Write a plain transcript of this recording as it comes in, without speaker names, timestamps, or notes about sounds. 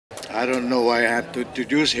I don't know why I have to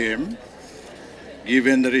introduce him,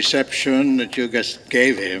 given the reception that you guys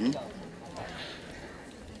gave him.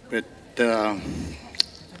 But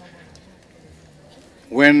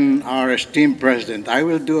when our esteemed president, I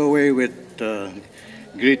will do away with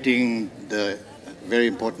greeting the very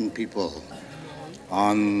important people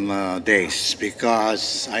on days,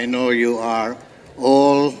 because I know you are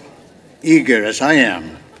all eager, as I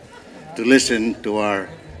am, to listen to our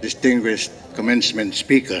distinguished commencement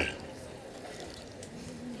speaker.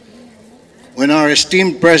 When our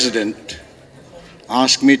esteemed president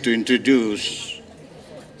asked me to introduce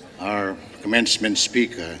our commencement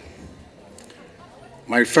speaker,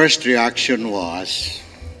 my first reaction was,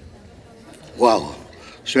 wow,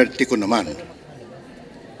 swerte ko naman.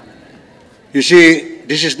 You see,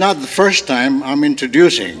 this is not the first time I'm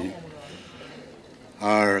introducing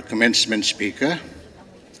our commencement speaker.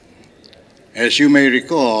 As you may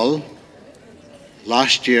recall,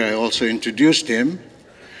 last year I also introduced him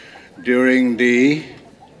during the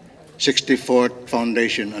 64th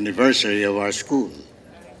foundation anniversary of our school.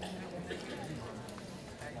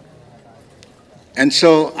 And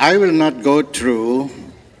so I will not go through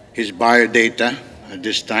his biodata at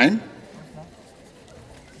this time,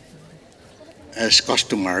 as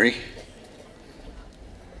customary.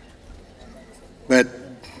 But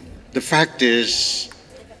the fact is,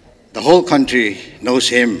 the whole country knows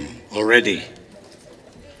him already.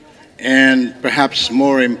 And perhaps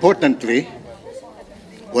more importantly,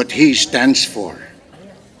 what he stands for.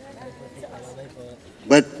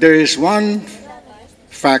 But there is one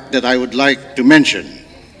fact that I would like to mention.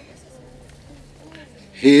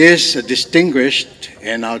 He is a distinguished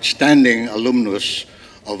and outstanding alumnus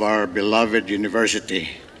of our beloved university.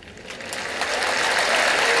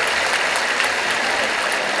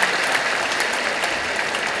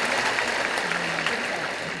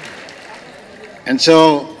 And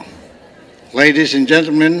so, ladies and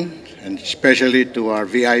gentlemen, and especially to our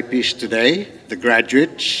VIPs today, the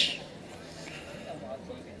graduates,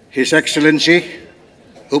 His Excellency,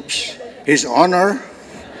 His Honor,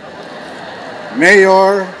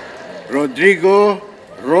 Mayor Rodrigo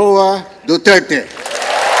Roa Duterte.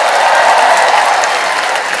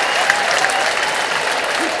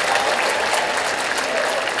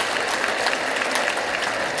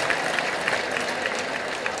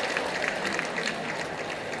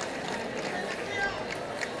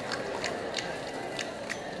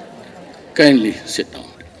 Kindly sit down.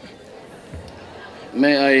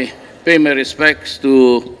 May I pay my respects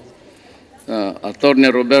to Attorney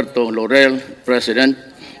Roberto Laurel, President,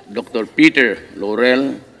 Dr. Peter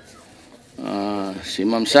Laurel, si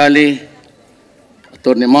Ma'am Sally,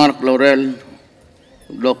 Attorney Mark Laurel,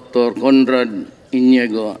 Dr. Conrad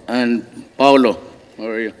Iniego, and Paulo. How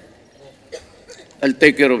are you? I'll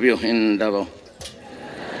take care of you in Davao.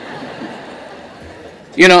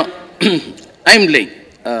 You know, I'm late.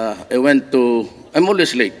 I'm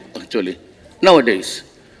always late, actually, nowadays.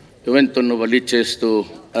 I went to Novaliches to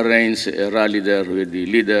arrange a rally there with the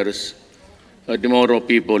leaders, the Moro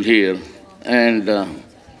people here, and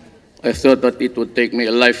I thought that it would take me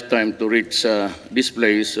a lifetime to reach this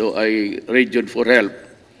place, so I radioed for help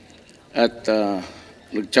at the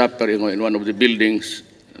chapter in one of the buildings.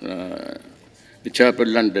 The chapter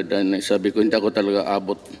landed, and sabi ko, hindi ako talaga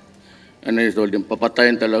abot. And I told him,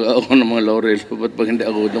 papatayin talaga ako ng mga laurel, ba't pag hindi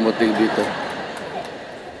ako dumating dito?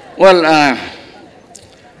 Well,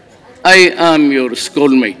 I am your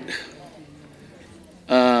schoolmate.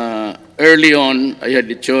 Early on, I had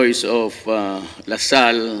the choice of La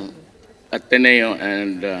Salle, Ateneo,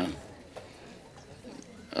 and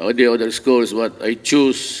the other schools, but I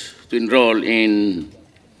choose to enroll in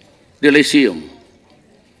the LYCEUM.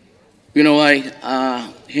 You know why?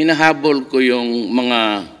 Hinahabol ko yung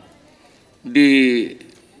mga the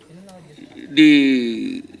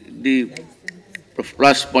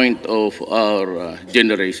plus point of our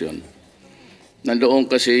generation. Nandoon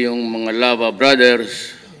kasi yung mga Lava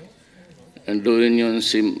Brothers, nandoon yung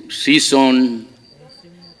season,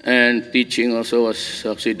 and teaching also was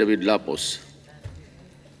si David Lapos.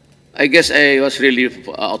 I guess I was really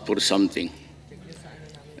out for something.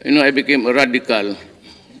 You know, I became a radical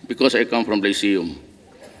because I come from LYCEUM.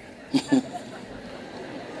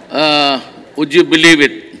 Would you believe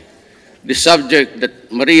it? The subject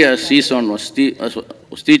that Maria Season was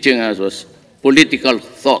teaching us was political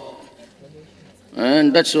thought.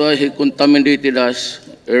 And that's why he contaminated us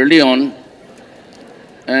early on,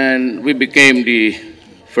 and we became the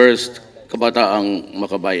first Kabataang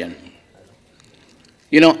Makabayan.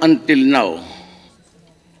 You know, until now,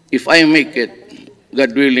 if I make it,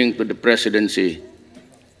 God willing, to the presidency,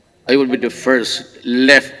 I will be the first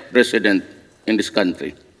left president in this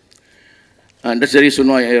country. And that's the reason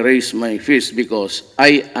why I raise my fist, because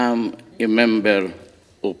I am a member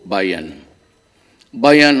of Bayan.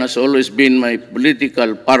 Bayan has always been my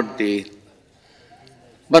political party,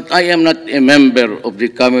 but I am not a member of the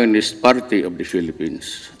Communist Party of the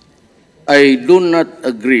Philippines. I do not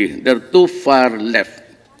agree. They're too far left.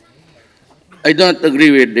 I don't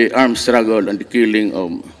agree with the armed struggle and the killing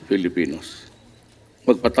of Filipinos.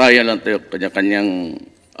 Magpatayan lang tayo kanya-kanyang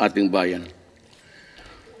ating bayan.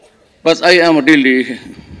 But I am really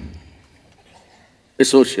a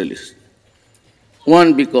socialist.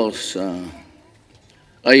 One, because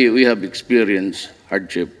we have experienced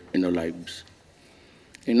hardship in our lives.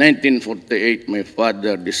 In 1948, my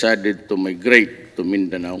father decided to migrate to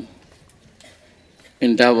Mindanao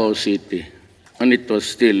in Davao City, and it was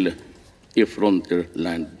still a frontier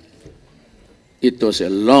land. It was a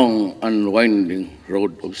long, unwinding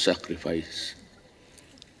road of sacrifice.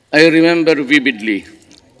 I remember vividly,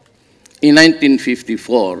 in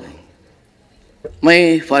 1954,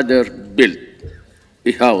 my father built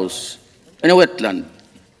a house in a wetland,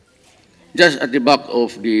 just at the back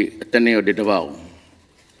of the Ateneo de Davao.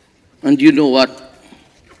 And you know what?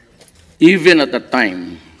 Even at the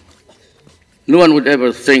time, no one would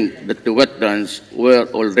ever think that the wetlands were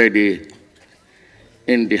already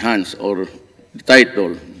in the hands or the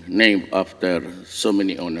title named after so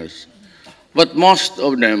many owners. But most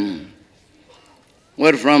of them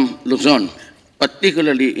were from Luzon,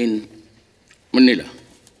 particularly in Manila.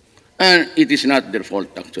 And it is not their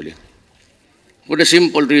fault, actually, for the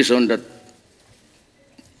simple reason that,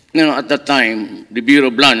 at that time, the Bureau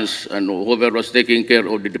of Lands and whoever was taking care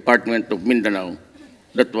of the Department of Mindanao,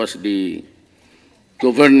 that was the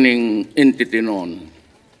governing entity noon.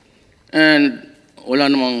 And wala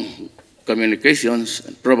namang communications.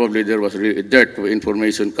 Probably there was a dearth of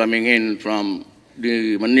information coming in from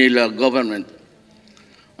the Manila government.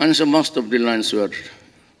 And so most of the lands were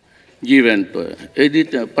given to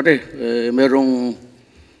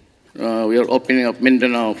we are opening up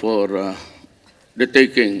Mindanao for the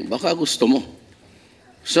taking. Baka gusto mo.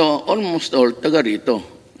 So almost all taga rito.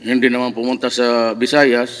 Hindi naman pumunta sa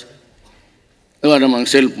Visayas. Wala namang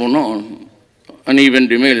cellphone noon. And even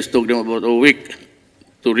the mails took them about a week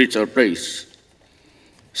to reach our place.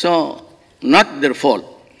 So, not their fault,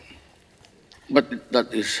 but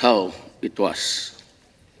that is how it was.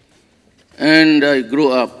 And I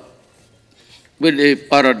grew up with a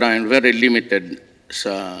paradigm very limited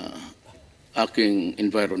sa aking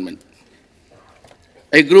environment.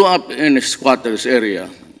 I grew up in a squatters area.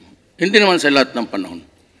 Hindi naman sa lahat ng panahon.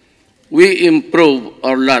 We improved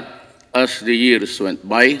our lot as the years went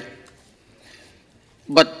by.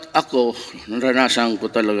 But ako, naranasan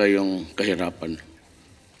ko talaga yung kahirapan.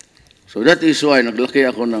 So that is why naglaki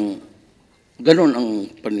ako ng ganun ang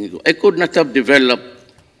paningin ko. I could not have developed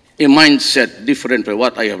a mindset different from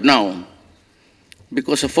what I have now,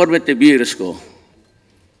 because sa formative years ko,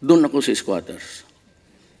 doon ako sa squatters.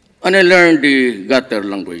 And I learned the gutter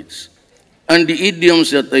language. And the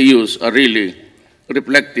idioms that I use are really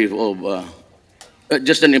reflective of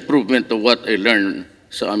just an improvement of what I learned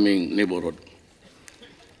sa aming neighborhood.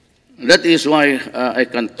 That is why I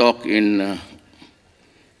can talk in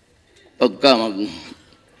pagka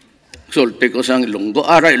mag-sulti ko sa Ilonggo.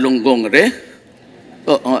 Aray, Ilonggong re.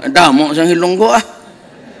 Damo sa Ilonggo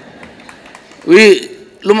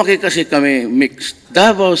Lumaki kasi kami mixed.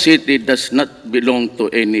 Davao City does not belong to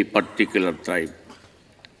any particular tribe.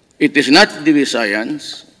 It is not the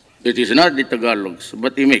Visayans, it is not the Tagalogs,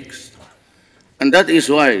 but a mix. And that is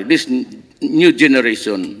why this new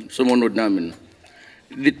generation, sumunod namin,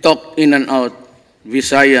 they talk in and out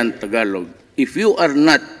Visayan, Tagalog. If you are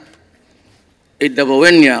not a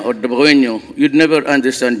Davaoeña or Davaoeño, you'd never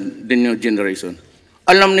understand the new generation.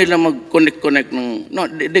 Alam nila mag-connect ng, no,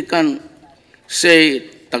 they can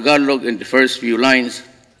say Tagalog in the first few lines,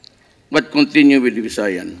 but continue with the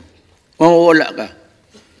Visayan. Mawawala ka.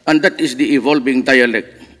 And that is the evolving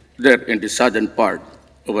dialect there in the southern part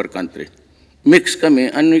of our country. Mix kami,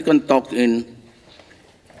 and we can talk in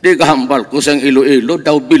di kahambal ko sa Iloilo,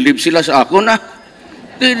 daw believe sila sa ako na.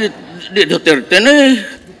 Di Duterte na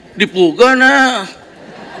di Puga na.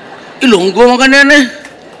 Ilonggo mga na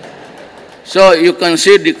So you can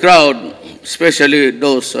see the crowd, especially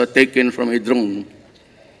those taken from a drone.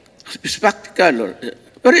 Spectacular,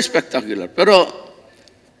 very spectacular. Pero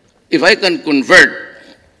if I can convert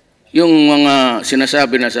yung mga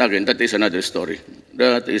sinasabi na sa akin, that is another story.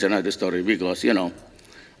 That is another story because,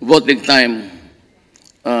 voting time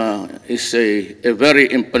is a very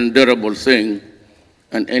imponderable thing,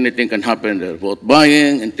 and anything can happen there. Vote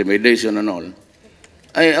buying, intimidation, and all.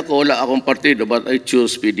 Ako, wala akong partido, but I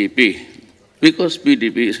choose PDP. because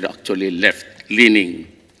PDP is actually left-leaning.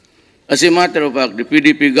 As a matter of fact, the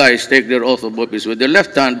PDP guys take their oath of office with the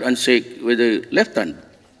left hand and shake with the left hand.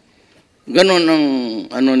 Ganon ang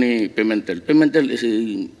ano ni Pimentel. Pimentel is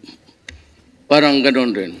parang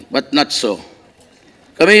ganon rin, but not so.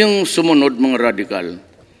 Kami yung sumunod mga radical.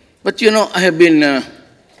 But you know, I have been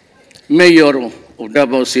mayor of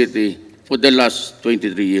Davao City for the last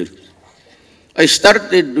 23 years. I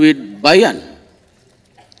started with Bayan.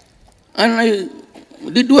 And I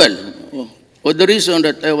did well. For the reason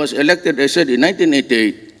that I was elected, I said, in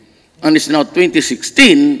 1988, and it's now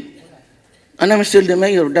 2016, and I'm still the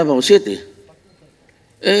mayor of Davao City.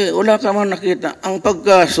 Wala ka man nakita. Ang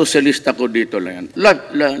pagka-socialista ko dito lang yan.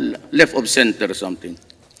 Left of center or something.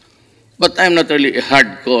 But I'm not really a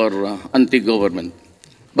hardcore anti-government.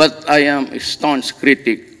 But I am a staunch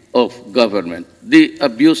critic of government. The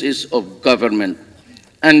abuses of government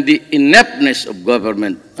and the ineptness of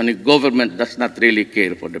government, and the government does not really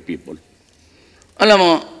care for the people. Alam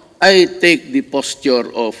mo, I take the posture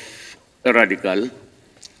of a radical.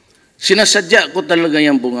 Sinasadya ko talaga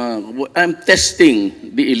yung bunga. I'm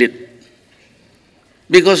testing the elite.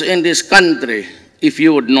 Because in this country, if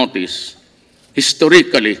you would notice,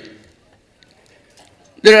 historically,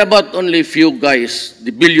 there are about only few guys,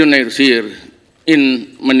 the billionaires here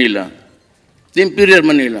in Manila, the Imperial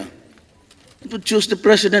Manila, to choose the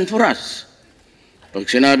president for us. Pag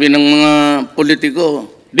sinabi ng mga politiko,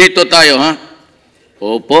 dito tayo, ha?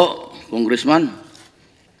 Opo, congressman.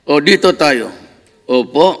 O dito tayo.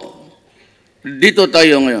 Opo. Dito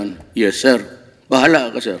tayo ngayon. Yes, sir. Bahala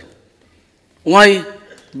ka, sir. Why?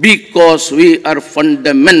 Because we are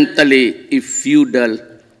fundamentally a feudal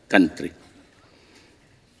country.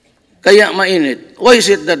 Kaya mainit. Why is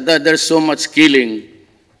it that there's so much killing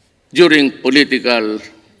during political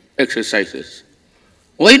exercises?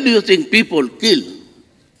 Why do you think people kill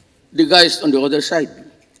the guys on the other side?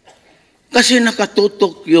 Kasi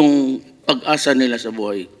nakatutok yung pag-asa nila sa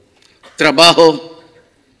buhay. Trabaho,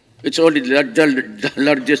 it's only the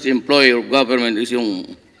largest employer of government is yung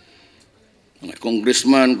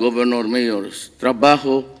congressman, governor, mayors.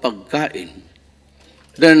 Trabaho, pagkain.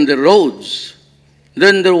 Then the roads.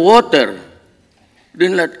 Then the water.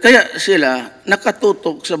 Then lahat. Kaya sila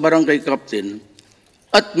nakatutok sa barangay captain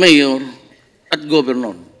at mayor at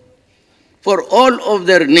governor. For all of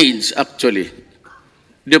their needs, actually,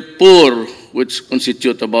 the poor, which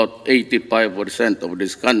constitute about 85% of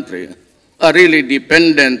this country, are really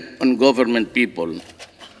dependent on government people.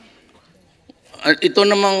 At ito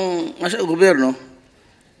namang nasa gobyerno,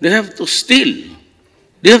 they have to steal.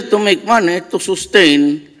 They have to make money to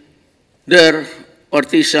sustain their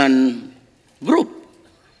partisan group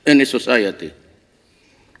in a society.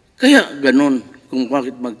 Kaya ganun, kung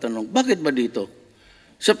bakit magtanong, bakit ba dito?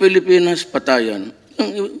 Sa Pilipinas, patayan.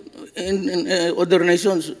 In other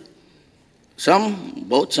nations, some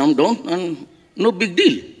vote, some don't, and no big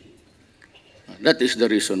deal. That is the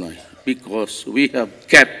reason why. Because we have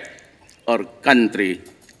kept our country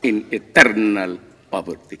in eternal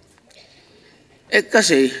poverty.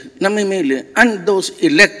 Kasi, namimili, and those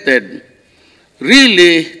elected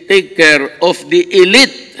really take care of the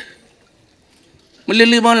elite.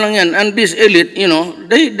 Maliliman lang yan. And this elite, you know,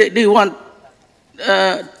 they want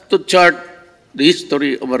to chart the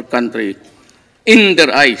history of our country in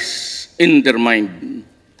their eyes, in their mind.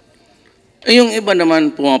 Yung iba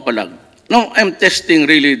naman pumapalag. No, I'm testing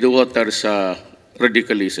really the waters sa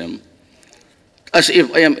radicalism. As if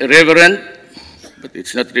I am irreverent, but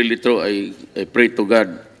it's not really true. I pray to God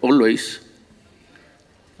always.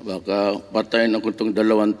 Baka patayin ako itong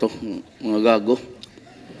dalawan to, mga gago.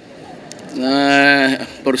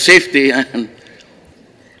 For safety,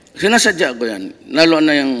 sinasadya ko yan. Lalo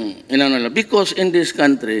na yung inanala. Because in this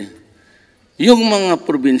country, yung mga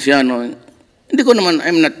probinsyano, hindi ko naman,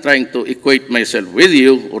 I'm not trying to equate myself with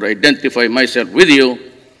you or identify myself with you,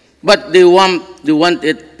 but they want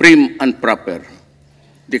it prim and proper.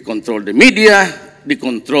 They control the media, they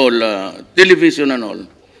control television and all.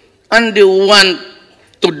 And they want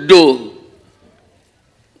to do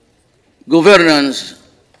governance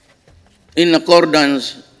in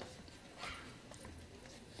accordance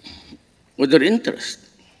with their interest.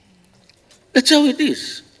 That's how it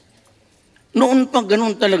is. Noon pa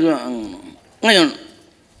ganun talaga ang... Ngayon,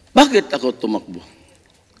 bakit ako tumakbo?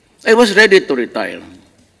 I was ready to retire.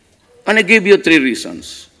 And I gave you 3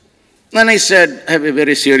 reasons. And I said, I have a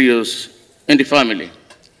very serious in the family.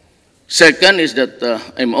 Second is that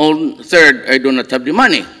I'm old. Third, I do not have the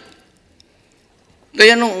money.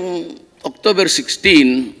 Kaya noong October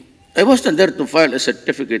 16, I was not there to file a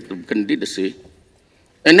certificate of candidacy.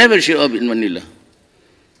 I never show up in Manila.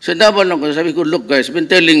 Sa Davao lang ko, sabi ko, look guys, I've been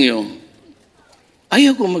telling you,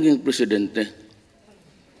 ayaw ko maging presidente.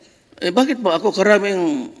 Bakit ba ako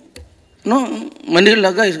karaming, no, Manila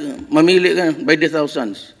guys, mamili ka by the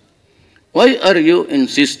thousands. Why are you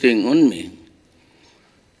insisting on me?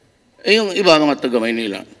 Yung iba mga taga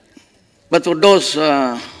Maynila. But for those,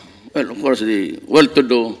 well, of course, the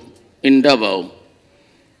well-to-do in Davao,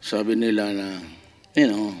 sabi nila na,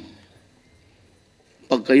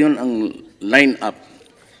 pagka yun ang line-up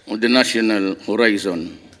of the national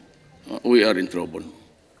horizon, we are in trouble.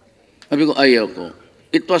 Sabi ko, ayaw ko.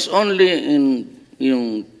 It was only in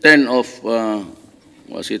yung 10 of,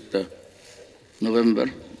 November?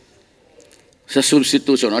 Sa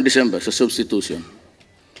substitution, December, sa substitution,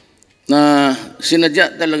 na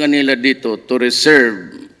sinadya talaga nila dito to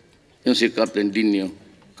reserve yung si Captain Dino,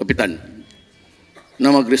 Kapitan,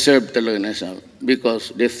 na mag-reserve talaga na siya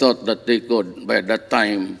because they thought that they could, by that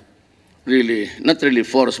time, really, not really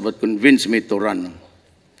force, but convince me to run.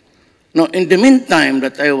 Now, in the meantime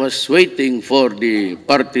that I was waiting for the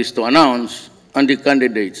parties to announce and the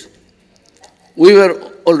candidates, we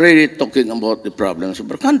were already talking about the problems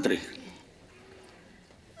of our country.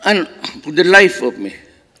 And for the life of me,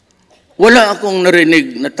 wala akong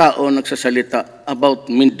narinig na tao nagsasalita about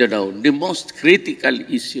Mindanao, the most critical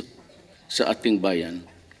issue sa ating bayan.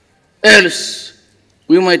 Else,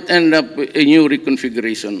 we might end up with a new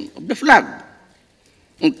reconfiguration of the flag.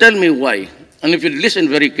 And tell me why. And if you listen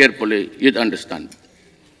very carefully, you'd understand.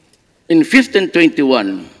 In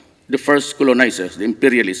 1521, the first colonizers, the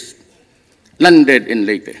imperialists, landed in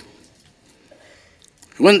Leyte.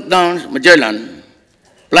 Went down Magellan,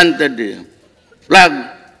 planted the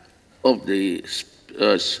flag of the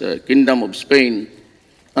Kingdom of Spain,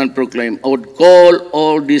 and proclaimed, I would call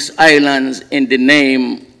all these islands in the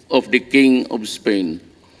name of the King of Spain.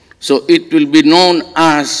 So it will be known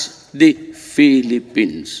as the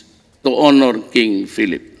Philippines, to honor King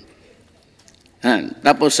Philip. And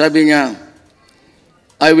tapos sabi niya,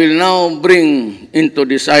 I will now bring into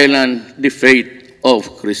this island the faith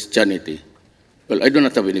of Christianity. Well, I do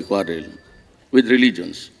not have any quarrel with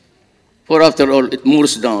religions. For after all, it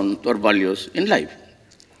moves down to our values in life.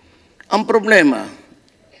 Ang problema,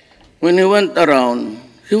 when he went around,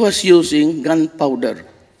 he was using gunpowder,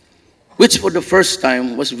 which for the first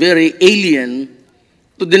time was very alien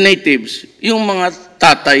to the natives, yung mga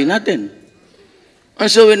tatay natin. And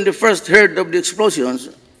so when they first heard of the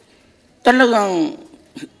explosions, talagang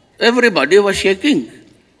everybody was shaking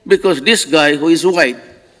because this guy who is white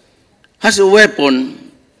has a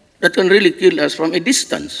weapon that can really kill us from a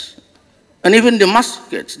distance. And even the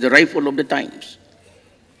muskets, the rifle of the times.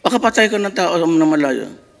 Makapatay ka ng tao na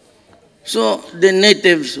malayo. So the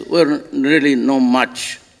natives were really no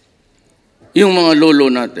match. Yung mga lolo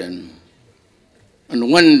natin. And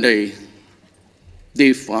one day,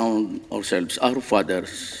 they found ourselves, our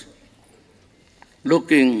fathers,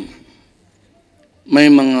 looking, may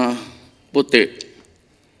mga puti,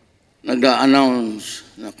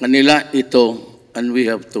 nag-a-announce na kanila ito and we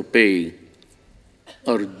have to pay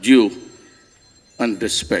our due and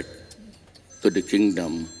respect to the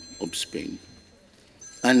Kingdom of Spain.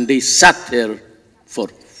 And they sat there for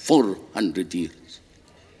 400 years.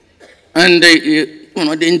 And they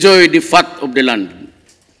enjoyed the fat of the land.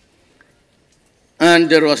 And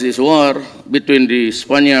there was this war between the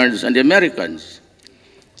Spaniards and the Americans.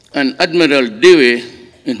 And Admiral Dewey,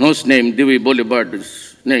 in whose name, Dewey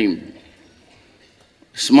Bolivar's name,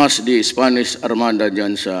 smashed the Spanish Armada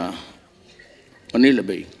dyan sa Manila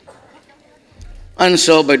Bay. And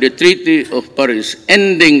so by the Treaty of Paris,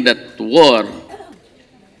 ending that war,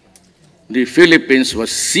 the Philippines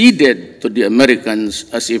was ceded to the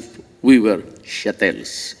Americans as if we were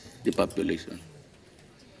chattels, the population.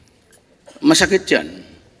 Masakit yan.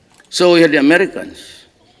 So we had the Americans.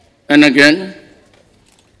 And again,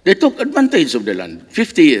 they took advantage of the land.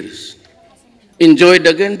 50 years. Enjoyed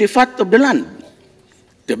again the fat of the land.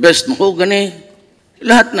 The best mahogany,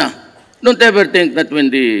 lahat na. Don't ever think that when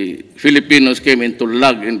the Filipinos came into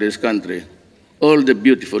lag in this country, all the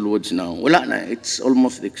beautiful woods now, wala na. It's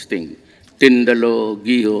almost extinct. Tindalo,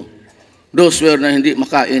 giho. Those were na hindi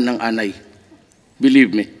makain ng anay.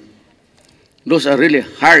 Believe me. Those are really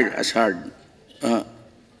hard as hard.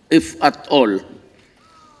 If at all,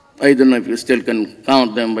 I don't know if you still can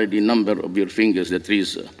count them by the number of your fingers, the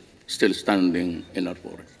trees still standing in our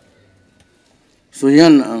forest. So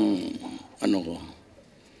yan ang ano ko.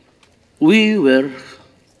 We were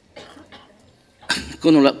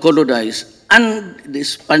colonized, and the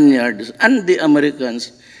Spaniards and the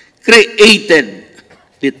Americans created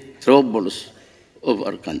the troubles of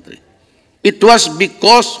our country. It was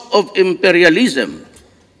because of imperialism.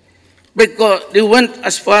 Because they went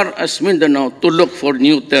as far as Mindanao to look for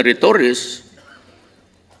new territories,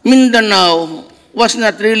 Mindanao was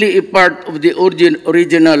not really a part of the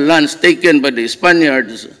original lands taken by the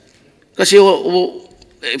Spaniards. Kasi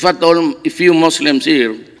if at all, a few Muslims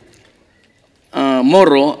here,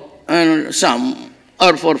 Moro and some,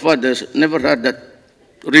 our forefathers never had that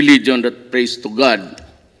religion that prays to God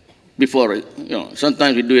before.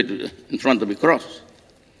 Sometimes we do it in front of a cross.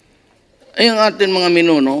 Ay ang atin mga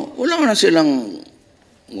minuno, wala man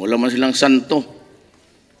silang santo.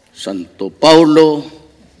 Santo Paulo,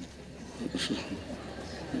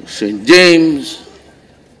 St. James,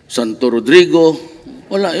 Santo Rodrigo,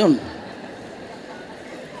 wala yun.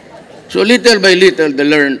 So little by little, they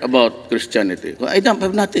learn about Christianity. I don't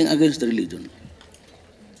have nothing against religion.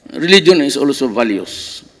 Religion is also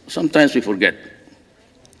values. Sometimes we forget.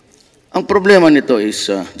 Ang problema nito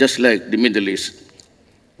is just like the Middle East,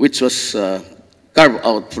 which was carved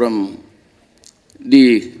out from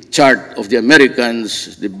the chart of the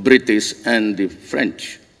Americans, the British, and the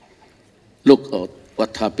French. Look at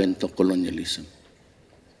what happened to colonialism.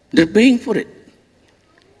 They're paying for it.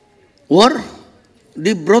 War,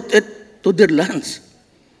 they brought it to their lands.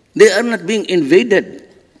 They are not being invaded.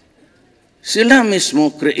 Sila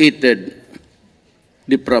mismo created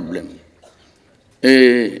the problem.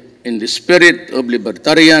 In the spirit of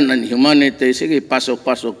libertarian and humanity, sige, pasok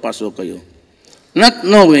kayo. Not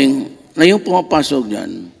knowing na yung pumapasok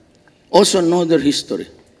dyan, also know their history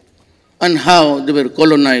and how they were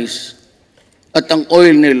colonized at ang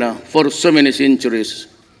oil nila for so many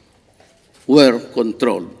centuries were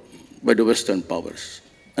controlled by the Western powers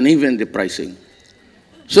and even the pricing.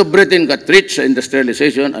 So Britain got rich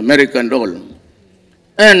industrialization, America and all.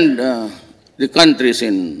 And the countries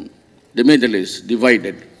in the Middle East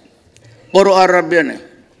divided. Puro Arab yan eh.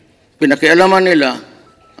 Pinakialaman nila,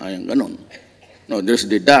 ayang ganon. No, there's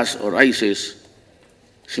the Daesh or ISIS,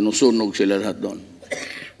 sinusunog sila lahat doon.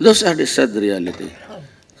 Those are the sad reality.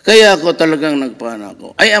 Kaya ako talagang nagpana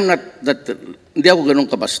ako. I am not that, hindi ako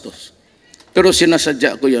ganun kabastos. Pero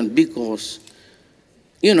sinasadya ko yan because,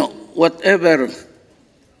 you know, whatever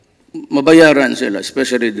mabayaran sila,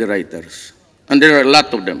 especially the writers, and there are a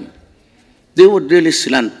lot of them, they would really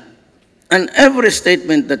slant. And every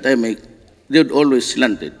statement that I make, they would always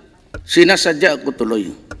slant it. Sinasadya ko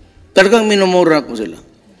tuloy. Talagang minumura ko sila.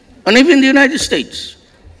 And even the United States,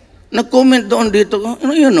 nag-comment doon dito,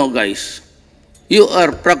 you know guys, you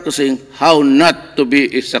are practicing how not to be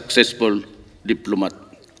a successful diplomat.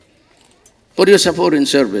 For you sa foreign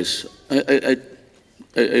service,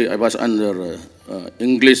 I was under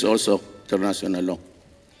English also, international law.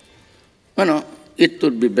 It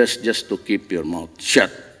would be best just to keep your mouth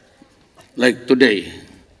shut. Like today,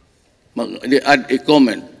 they add a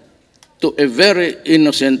comment to a very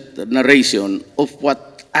innocent narration of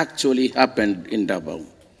what actually happened in Davao.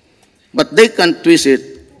 But they can twist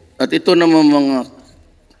it at ito naman mga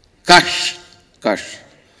cash,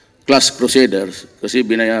 class crusaders, kasi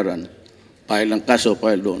binayaran, file ang kaso,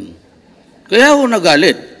 file doon. Kaya ako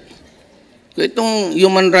nagalit. Kaya itong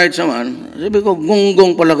human rights naman, sabi ko,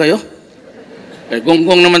 gunggong pala kayo.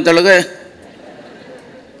 Gunggong naman talaga eh.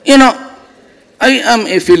 You know, I am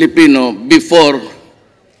a Filipino before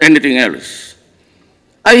anything else.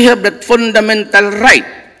 I have that fundamental right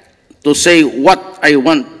to say what I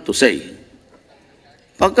want to say.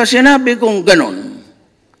 Pagka sinabi kong ganon,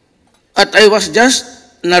 at I was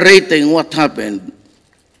just narrating what happened,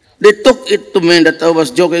 they took it to mean that I was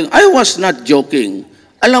joking. I was not joking.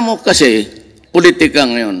 Alam mo kasi, politika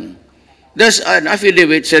ngayon. There's an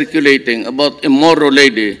affidavit circulating about a Moro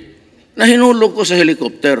lady na hinulog ko sa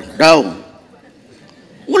helicopter daw.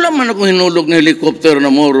 Wala man akong hinulog na helicopter na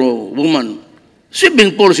Moro woman.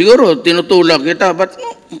 Swimming pool siguro, tinutulak kita. But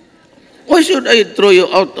why should I throw you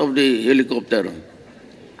out of the helicopter?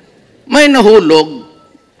 May nahulog,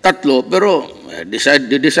 3, pero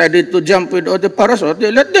they decided to jump without the parasol.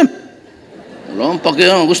 They let them.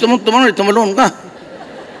 Gusto mong tumalon ka.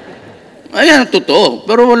 Ayan, totoo.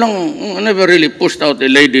 Pero I never really pushed out a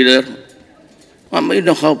lady there. You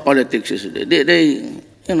know how politics is. They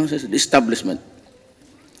the establishment.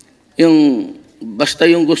 Basta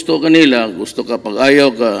yung gusto kanila, gusto ka pag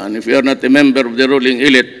ayaw ka, and if you're not a member of the ruling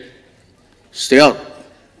elite, stay out.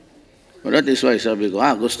 But that is why sabi ko,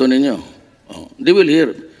 gusto ninyo. They will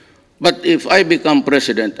hear. But if I become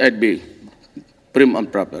president, I'd be prim and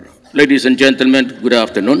proper. Ladies and gentlemen, good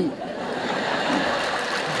afternoon.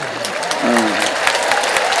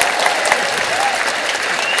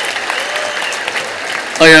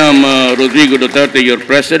 I am Rodrigo Duterte, your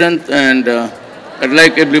president, and I'd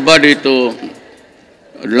like everybody to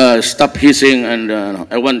stop hissing, and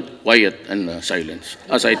I want quiet and silence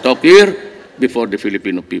as I talk here before the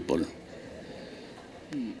Filipino people.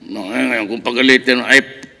 Kung pagalitin,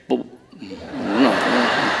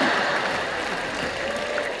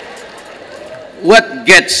 what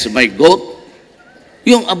gets my goat?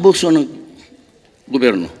 Yung abuso ng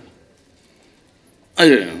gobyerno.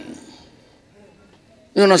 Ay,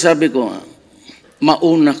 yun ang sabi ko,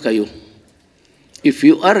 mauna kayo. If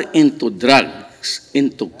you are into drugs,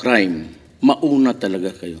 into crime, mauna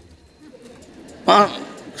talaga kayo.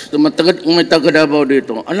 Kung may taga-Davao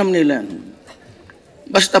dito, alam nila yan.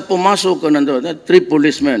 Basta pumasok ka nandun, 3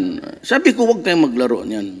 policemen. Sabi ko, huwag kayong maglaro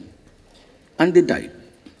niyan. And they died.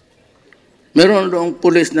 Meron doong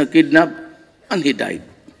police na kidnap, and he died.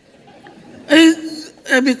 Ay,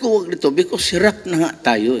 sabi ko, huwag dito, because hirap na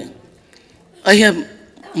nga tayo. I have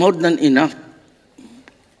more than enough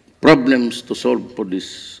problems to solve for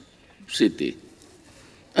this city.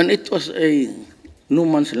 And it was a no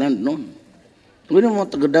man's land noon. We don't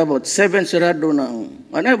want to go about 7 sirado na.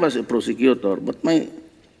 And I was a prosecutor, but my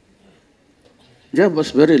job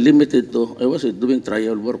was very limited to, I was doing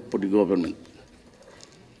trial work for the government.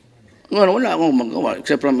 Wala akong magawa,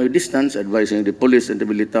 except from a distance, advising the police and the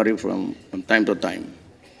military from time to time.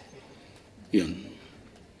 Yun.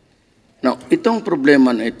 Now, itong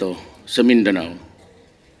problema na ito sa Mindanao,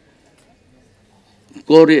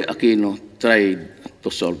 Cory Aquino tried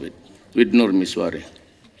to solve it with Nur Miswari.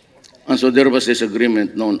 And so there was this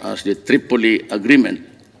agreement known as the Tripoli Agreement,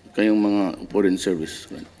 kayong mga foreign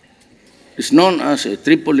service. It's known as a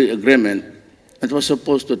Tripoli Agreement that was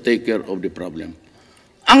supposed to take care of the problem.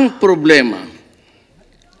 Ang problema,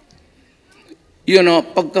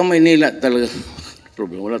 pagka Maynila talaga,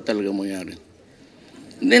 wala talaga mangyari.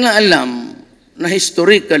 Hindi na alam na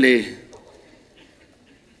historically,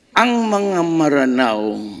 ang mga Maranao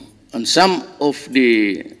and some of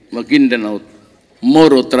the Maguindanao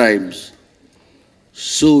Moro tribes,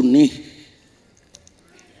 Sunni.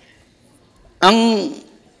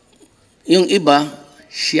 Yung iba,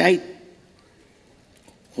 Shiite.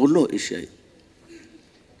 Hulo is Shiite.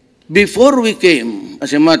 Before we came,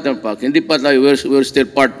 as a matter of fact, hindi pa tayo, we're still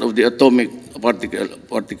part of the atomic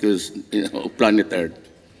particles of planet Earth.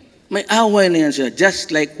 May away na yan siya,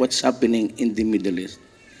 just like what's happening in the Middle East.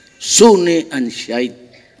 Sunni and Shiite.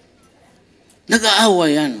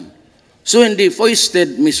 Nag-aaway yan. So when they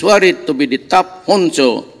foisted Miswari to be the top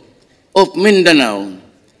honcho of Mindanao,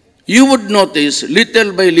 you would notice,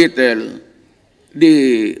 little by little,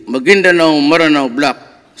 the Maguindanao-Maranao block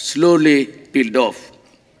slowly peeled off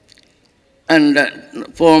and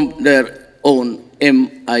formed their own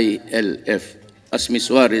MILF, as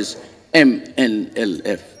Miswari's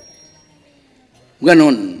MNLF.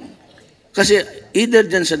 Ganon. Kasi either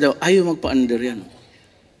dyan sa daw, ayaw magpa-under yan.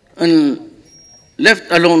 And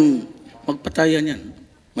left alone, magpatayan yan.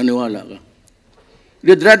 Maniwala ka.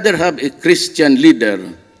 You'd rather have a Christian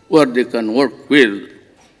leader where they can work with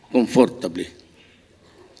comfortably.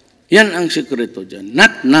 Yan ang sekreto dyan.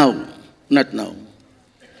 Not now. Not now.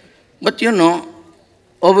 But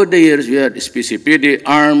over the years, we had SPCPD,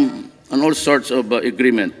 ARM, and all sorts of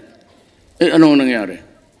agreement. Anong nangyari?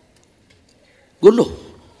 Gulo.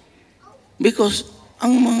 Because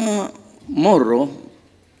ang mga Moro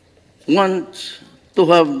want to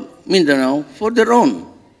have Mindanao for their own.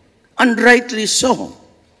 And rightly so.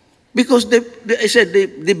 Because I said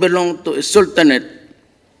they belong to a sultanate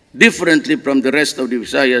differently from the rest of the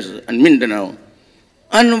Visayas and Mindanao.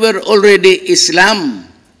 And we're already Islam.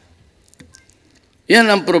 Yan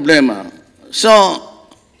ang problema. So,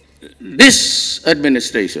 this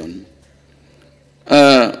administration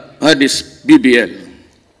had this BBL.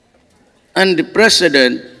 And the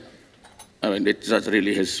president, it's not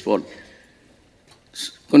really his fault,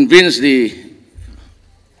 convinced the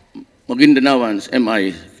Maguindanaoans,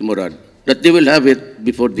 MI, Murad, that they will have it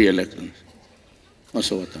before the elections.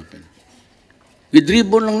 Also what happened?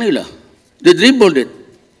 Gidribble lang nila. They dribbled it.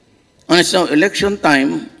 And it's now election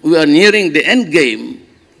time. We are nearing the end game.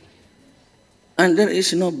 And there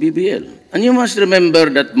is no BBL. And you must remember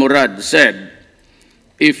that Murad said,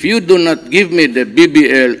 if you do not give me the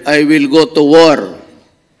BBL, I will go to war.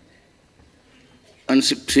 And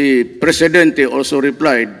si Presidente also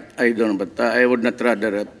replied, I don't know, but I would not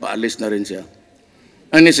rather, paalis na rin siya.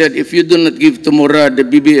 And he said, if you do not give to Murad the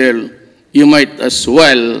BBL, you might as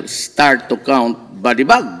well start to count body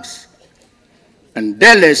bags. And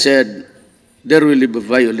Dele said, there will be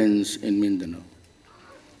violence in Mindanao.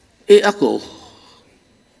 Ako,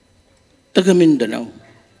 taga Mindanao.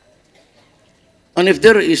 And if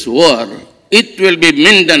there is war, it will be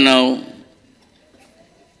Mindanao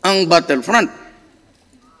ang battlefront.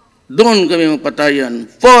 Doon kami magpatayan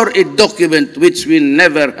for a document which we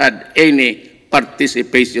never had any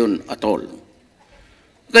participation at all.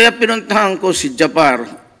 Kaya pinuntahan ko si Japar,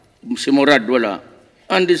 si Murad wala,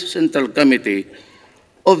 and the Central Committee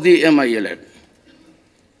of the MILF.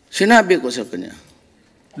 Sinabi ko sa kanya,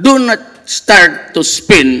 do not start to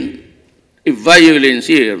spin a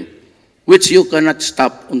violence here which you cannot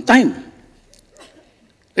stop on time.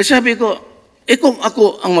 Eh sabi ko, kung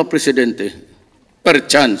ako ang mapresidente, per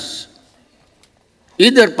chance,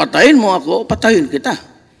 either patayin mo ako o patayin kita.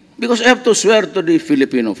 Because I have to swear to the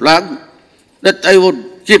Filipino flag that I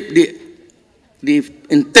would keep the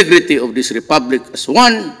integrity of this republic as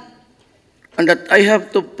one, and that I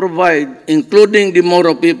have to provide, including the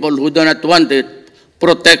Moro people who do not want it,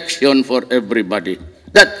 protection for everybody.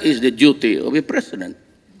 That is the duty of a president.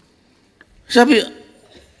 Sabi,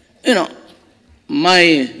 you know,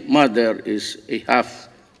 my mother is a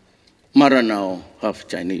half Maranao, half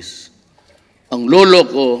Chinese. Ang lolo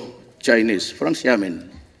ko, Chinese, from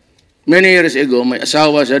Xiamen. Many years ago, may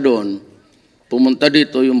asawa siya doon. Pumunta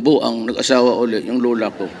dito yung buang, nag-asawa ulit, yung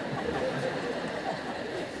lola ko.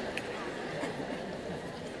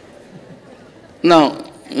 Now,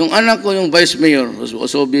 yung anak ko, yung vice mayor,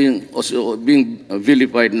 also being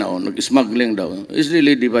vilified now, nag-smuggling daw, is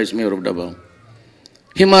really the vice mayor of Davao.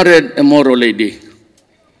 He married a Moro lady,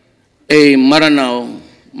 a Maranao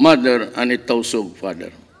mother and a Tausug father.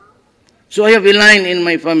 So I have a line in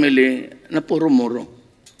my family na puro Moro.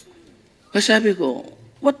 Kasi sabi ko,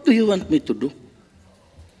 what do you want me to do?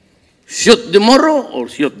 Shoot the Moro or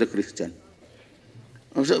shoot the Christian?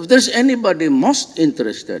 So if there's anybody most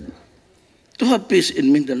interested to have peace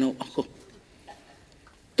in Mindanao, ako.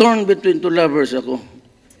 Torn between two lovers ako.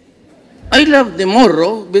 I love the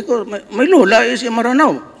Moro because my lola is a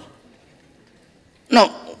Maranao. Now,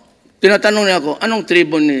 tinatanong niya ako, anong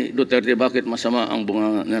tribo ni Duterte? Bakit masama ang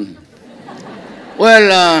bunga nan? Well,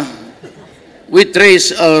 we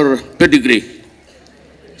trace our pedigree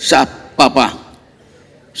sa papa.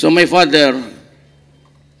 So my father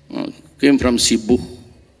came from Cebu.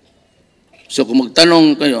 So kung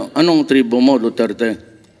magtanong kayo, anong tribo mo, Duterte?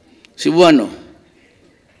 Cebuano.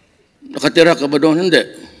 Nakatira ka ba doon? Hindi.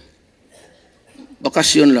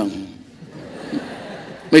 Bakasyon lang.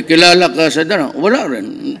 May kilala ka sa Davao? Wala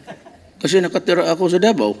rin. Kasi nakatira ako sa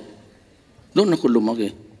Davao. Doon ako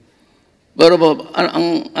lumaki. Pero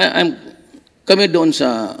kami doon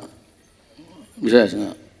sa Visayas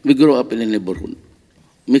nga, we grew up in a neighborhood.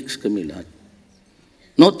 Mix kami lahat.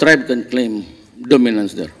 No tribe can claim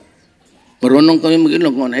dominance there. Marunong kami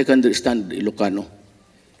mag-Ilog noon, I can understand Ilocano.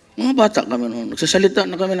 Mga bata kami noon. Nagsasalita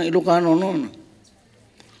na kami ng Ilocano noon.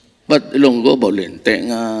 But Ilonggo, Baulente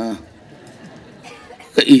nga,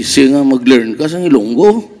 ka-easy nga mag-learn ka sa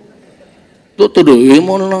Ilonggo. Tutuloy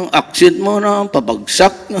mo na ng accent mo na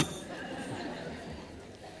pabagsak nga.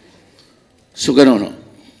 So gano'n, no?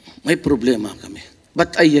 May problema kami.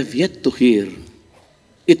 But I have yet to hear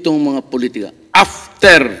itong mga politika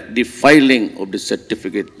after the filing of the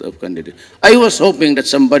certificate of candidate. I was hoping that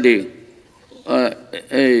somebody,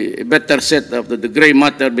 a better set of the gray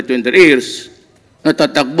matter between their ears,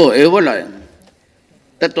 natatakbo. Eh, wala.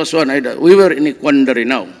 That was one. We were in a quandary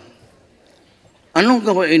now. Anong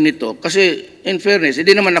gawin nito? Kasi, in fairness,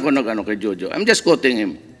 hindi naman ako nag-ano kay Jojo. I'm just quoting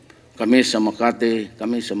him. Kami sa Makati,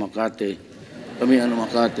 kami sa Makati, kami ano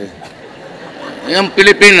Makati. Eh, ang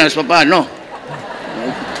Pilipinas, paano?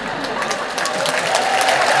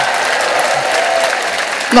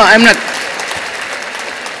 No, I'm not.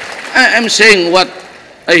 I'm saying what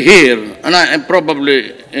I hear, and I'm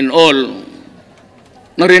probably in all,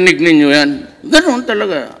 narinig ninyo yan. Ganoon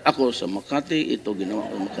talaga. Ako sa Makati, ito ginawa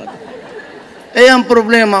ko Makati. Eh, ang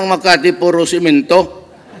problema ang Makati, puro simento.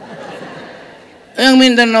 Eh, ang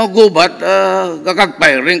Mindanao, gubat,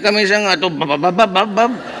 kakagpiring kami siya nga ito,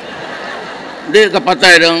 bababababab. Hindi,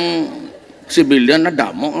 kapatay ng civilian na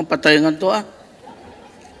damo, ang patay nga ito,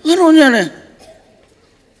 Ganoon yan eh.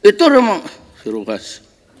 Ito naman, si Rukas.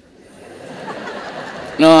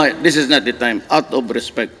 No, this is not the time. Out of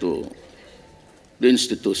respect to the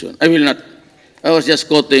institution. I will not. I was just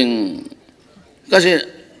quoting, kasi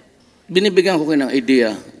binibigyan ko kayo ng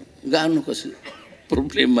idea, gaano kasi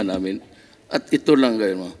problema namin. At ito lang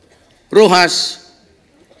gawin mo. Rojas,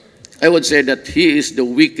 I would say that he is the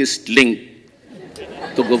weakest link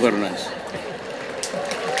to governance.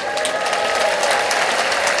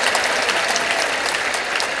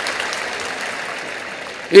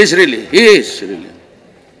 He is really.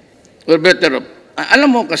 We're better off. Alam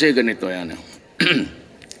mo kasi ganito yan.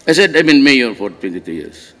 I said I've been mayor for 22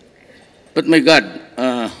 years. But my God,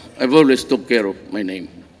 I've always took care of my name.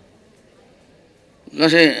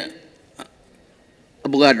 Kasi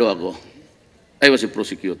abogado ako. I was a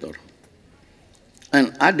prosecutor.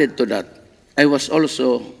 And added to that, I was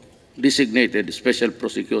also designated special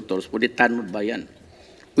prosecutors for the Tanod Bayan,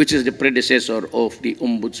 which is the predecessor of the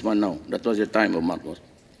ombudsman now. That was the time of Marcos.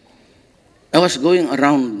 I was going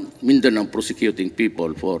around Mindanao prosecuting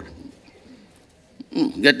people for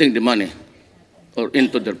getting the money or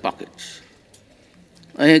into their pockets.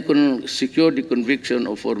 I secured the conviction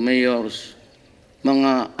of 4 mayors,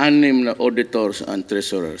 mga 6 na auditors and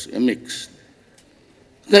treasurers, a mix.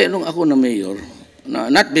 Kaya nung ako na mayor,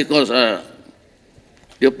 not because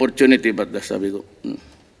the opportunity, but sabi ko,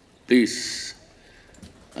 please,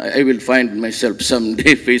 I will find myself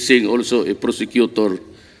someday facing also a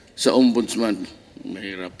prosecutor sa ombudsman.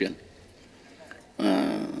 Mahirap yan.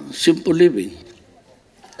 Simple living.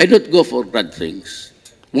 I don't go for bad things.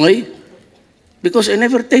 Why? Because I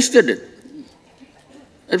never tasted it.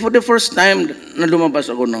 And for the first time na lumabas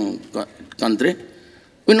ako ng country,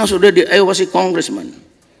 when I was a congressman.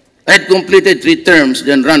 I had completed 3 terms,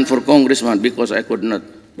 then ran for congressman because I could not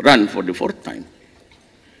run for the 4th time.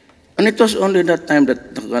 And it was only that time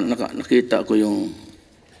that nakita ko yung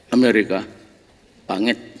Amerika,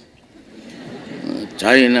 pangit.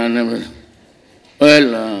 China,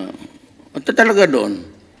 well, talaga doon,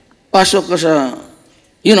 pasok ka sa,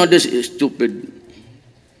 you know, this is stupid.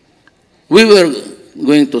 We were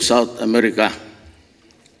going to South America,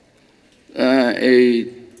 a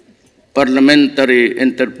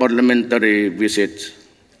interparliamentary visit.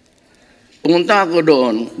 Pumunta ako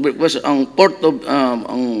doon because ang port of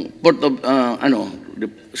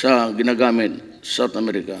sa ginagamit South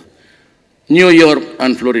America, New York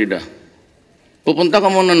and Florida. Pupunta ka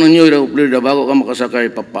muna ng New York, Florida bago ka makasakay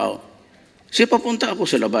papao. Papunta ako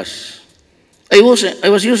sa labas. I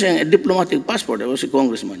was using a diplomatic passport. I was a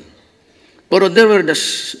congressman. Pero there were the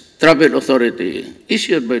travel authority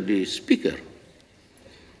issued by the speaker.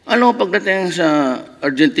 Pagdating sa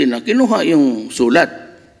Argentina, kinuha yung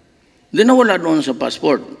sulat. Dinawala doon sa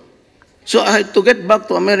passport. So I had to get back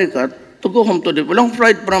to America to go home to walang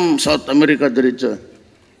flight from South America diretso.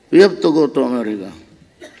 We have to go to America.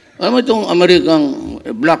 Alam mo itong American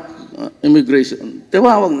black immigration.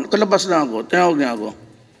 Tawag, kalabas na ako, tinawag niya ako.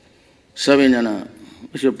 Sabi niya na,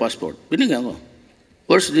 what's your passport? Binigyan ko.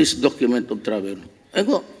 Where's this document of travel? I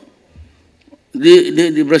go,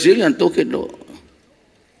 the Brazilian took it.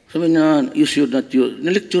 Sabi niya, you should not use.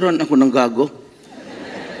 Nilecturan ako ng gago.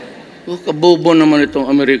 Kabobo naman itong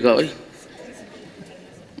Amerika.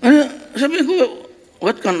 Sabi ko,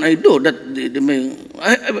 what can I do?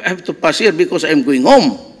 I have to pass here because I'm going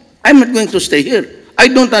home. I'm not going to stay here. I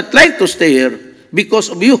don't like to stay here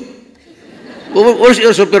because of you. Where's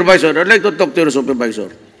your supervisor? I'd like to talk to your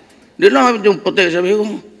supervisor. Di lang yung puti. Sabi ko,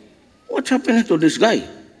 what's happening to this guy?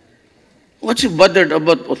 What's he bothered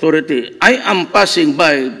about authority? I am passing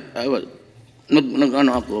by,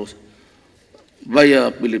 nag-ano ako,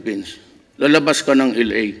 via Philippines. Lalabas ka ng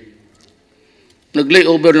LA.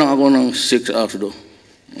 Nag-layover lang ako ng 6 hours do.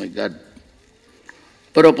 Oh my God.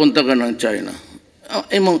 Pero punta ka ng China.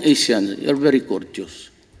 Among Asians, you're very courteous.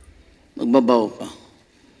 Magbabaw pa.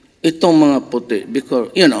 Itong mga puti,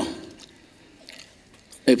 because, you know,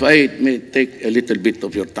 if I may take a little bit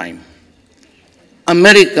of your time,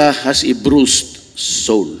 America has a bruised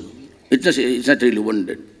soul. It's not really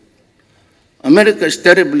wounded. America is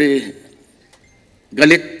terribly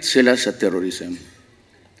galit sila sa terrorism,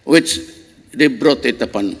 which they brought it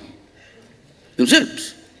upon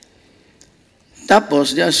themselves.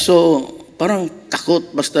 Tapos, they are so, parang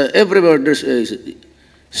takot, basta everywhere there's a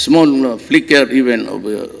small flicker even of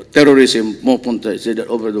terrorism, pupunta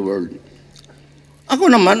over the world. Ako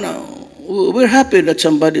naman, we're happy that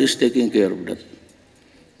somebody is taking care of that.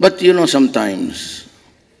 But you know, sometimes,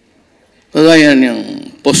 kagaya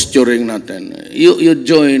niyang posturing natin, you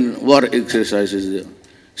join war exercises there.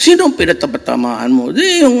 Sinong pinatapatamaan mo?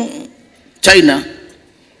 Di yung China.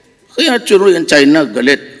 Kaya tsuro yung China,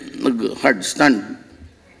 galit, nag-hard stand.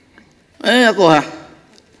 Ako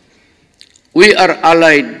we are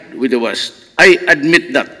allied with the West. I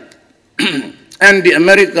admit that. And the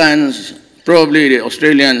Americans, probably the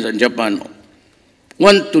Australians and Japan,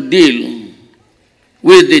 want to deal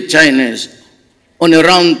with the Chinese on a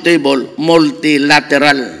round table,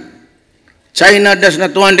 multilateral. China does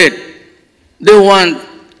not want it. They want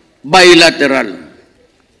bilateral.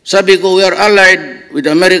 Sabi ko, we are allied with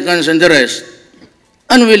the Americans and the rest,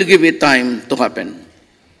 and we'll give it time to happen.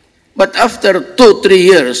 But after 2-3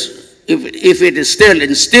 years, if it is still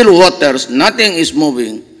in still waters, nothing is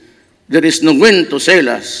moving, there is no wind to sail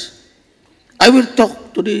us, I will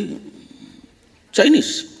talk to the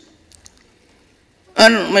Chinese.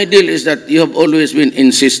 And my deal is that you have always been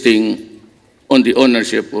insisting on the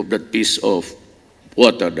ownership of that piece of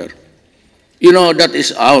water there. You know, that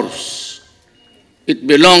is ours. It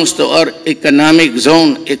belongs to our economic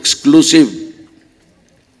zone, exclusive.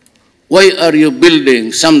 Why are you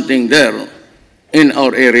building something there in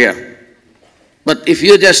our area? But if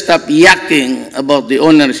you just stop yakking about the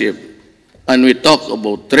ownership and we talk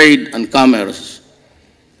about trade and commerce,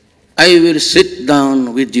 I will sit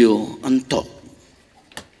down with you and talk.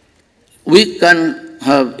 We can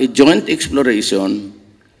have a joint exploration,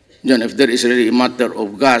 if there is really a matter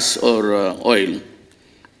of gas or oil.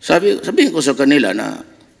 Sabihin ko sa kanila na,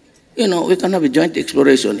 we can have a joint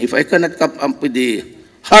exploration. If I cannot come up with the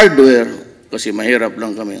hardware, kasi mahirap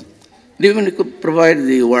lang kami, then we could provide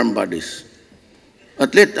the warm bodies.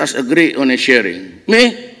 But let us agree on a sharing.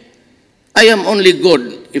 Me, I am only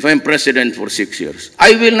good if I'm president for 6 years.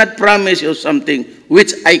 I will not promise you something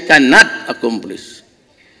which I cannot accomplish.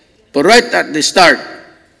 But right at the start,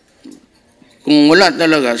 kung wala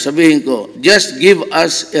talaga, sabihin ko, just give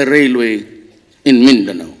us a railway in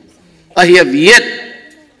Mindanao. I have yet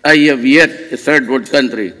a third world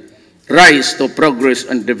country rise to progress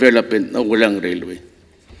and development na walang railway.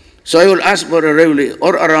 So I will ask for a railway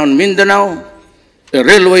or around Mindanao, a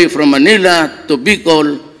railway from Manila to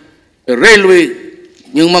Bicol, a railway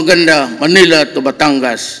yung maganda, Manila to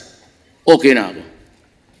Batangas, okay na ako.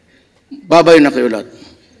 Babay na kayo lahat.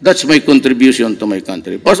 That's my contribution to my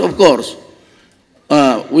country. But of course,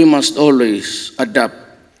 we must always adapt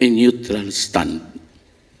a neutral stand.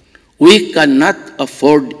 We cannot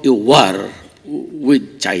afford a war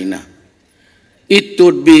with China. It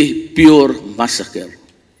would be pure massacre.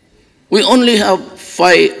 We only have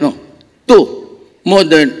 2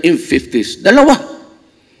 modern M50s. Dalawa.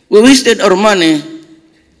 We wasted our money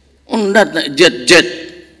on that jet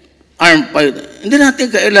armed fighter. Hindi natin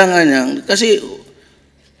kailangan yan kasi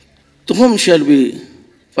to whom shall we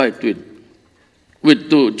fight with?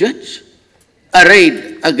 With 2 jets?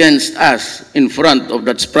 Arrayed against us in front of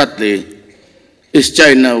that Spratly is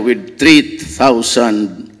China with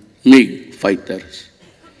 3,000 MiG fighters.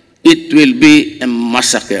 It will be a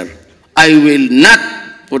massacre. I will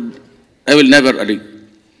never agree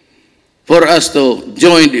for us to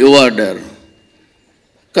join the order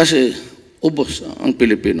kasi ubos ang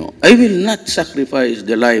Pilipino. I will not sacrifice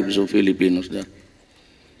the lives of Filipinos there.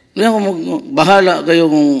 Bahala kayo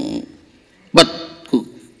kung but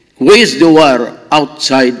wage the war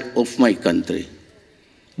outside of my country.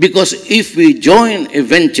 Because if we join a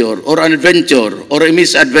venture or an adventure or a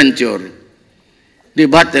misadventure, the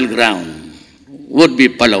battleground would be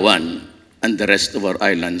Palawan and the rest of our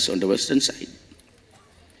islands on the western side.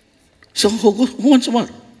 So who wants war?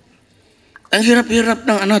 Ang hirap-hirap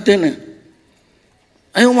ng natin eh.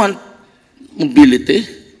 I want mobility.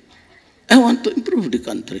 I want to improve the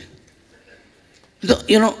country.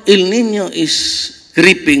 El Nino is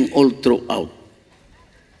creeping all throughout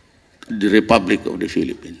the Republic of the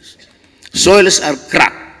Philippines. Soils are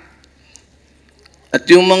cracked. At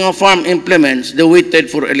yung mga farm implements, they waited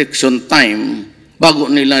for election time bago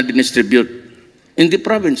nila distribute in the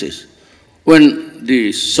provinces. When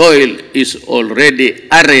the soil is already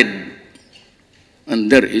arid and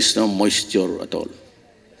there is no moisture at all.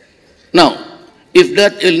 Now, if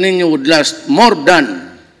that El Nino would last more than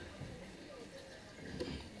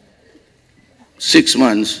 6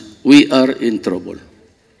 months, we are in trouble.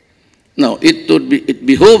 Now, it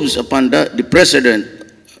behooves upon the president,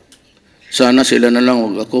 sana sila na lang,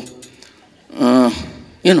 wag ako,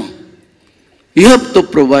 you have to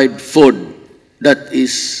provide food that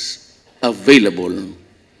is available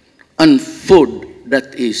and food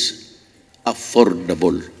that is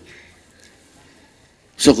affordable.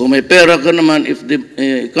 So kung may pera ka naman, if the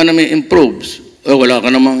economy improves, wala ka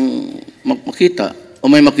namang makita, o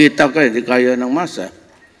may makita ka, hindi kaya ng masa,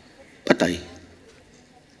 patay.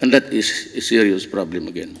 And that is a serious problem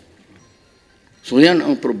again. So yan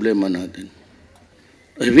ang problema natin.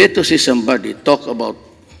 If we to see somebody talk about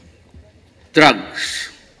drugs,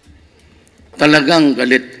 talagang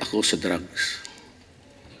galit ako sa drugs.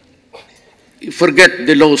 Forget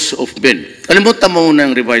the laws of men. Kalimutan mo muna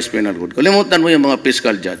yung revised penal code. Kalimutan mo yung mga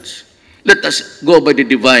fiscal judge. Let us go by the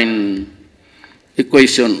divine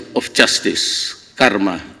equation of justice,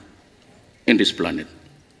 karma, in this planet.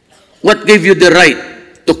 What gave you the right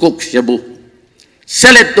to cook shabu?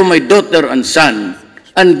 Sell it to my daughter and son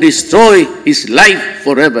and destroy his life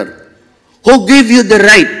forever. Who gave you the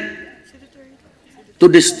right to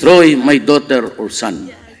destroy my daughter or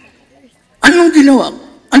son? Anong ginawa?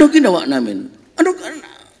 Anong ginawa namin?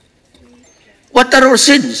 What are our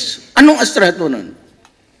sins? Anong astrato nun?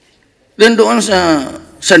 Then doon sa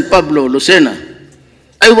San Pablo, Lucena,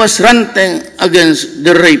 I was ranting against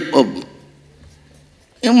the rape of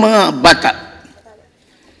yung mga bata.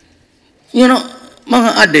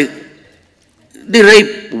 Mga adik, they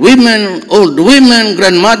rape women, old women,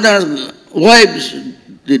 grandmothers, wives,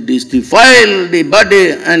 they defile the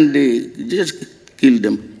body and they just kill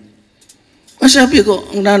them. Sabi ko,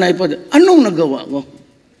 ang nanay pa, anong nagawa ko?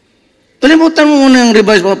 Kalimutan mo muna yung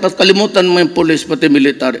revise, kalimutan mo yung police, pati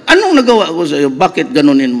military. Anong nagawa ko sa iyo? Bakit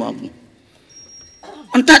ganunin mo ako?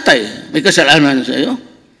 Ang tatay, may kasalanan sa iyo.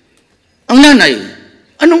 Ang nanay,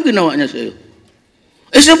 anong ginawa niya sa iyo?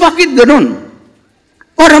 So bakit ganun?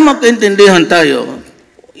 Para magkaintindihan tayo,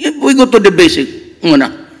 we go to the basic muna.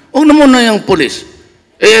 Huwag na muna yung police.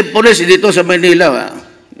 Police dito sa Manila,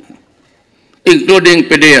 including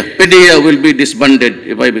PDEA. PDEA will be disbanded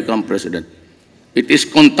if I become president. It is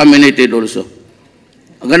contaminated also.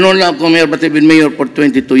 Ganun lang ako, Mayor, but I've been mayor for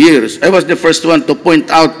 22 years. I was the first one to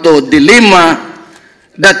point out to dilemma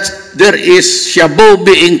that there is shabu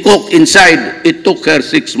being cooked inside. It took her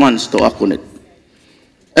 6 months to act on it.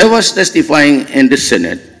 I was testifying in the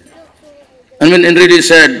Senate. And when Enrique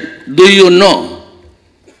said, do you know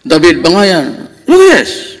David Bangayan? Oh,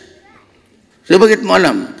 yes. So bakit mo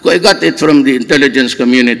alam? I got it from the intelligence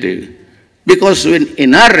community. Because when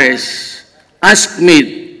Inares asked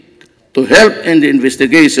me to help in the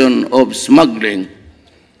investigation of smuggling,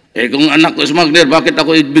 kung anak ko smuggler, bakit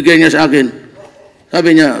ako ibigay niya sa akin?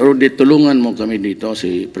 Sabi niya, Rudy, tulungan mo kami dito,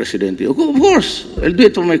 si Presidente. Of course, I'll do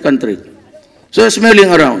it for my country. So smelling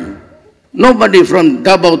around, nobody from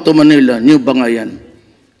Davao to Manila knew Bangayan.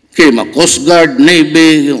 Came a Coast Guard,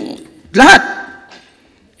 Navy, lahat.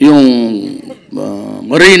 Yung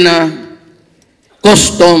Marina,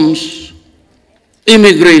 Customs,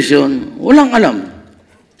 Immigration, walang alam.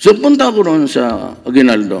 So punta ako noon sa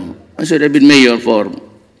Aguinaldo. I said, I've been mayor for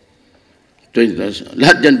 20 years.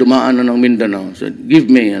 Lahat dyan dumaan na ng Mindanao. So, give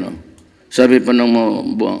me, Sabi pa ng mga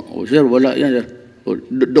buwang, oh, sir, wala yan, sir. Oh,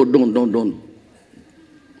 don't.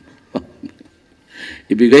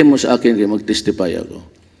 Ibigay mo sa akin kaya mag-testify ako.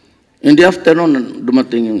 In the afternoon,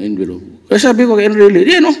 dumating yung envelope. Kaya sabi ko, really,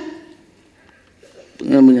 yan o.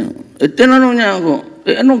 Tinanong niya ako,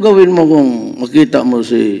 anong gawin mo kung makita mo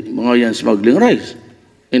si mga yan smuggling rice?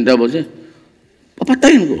 In Davao siya,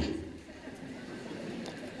 papatayin ko.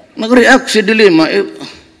 Nag-react si Dilima,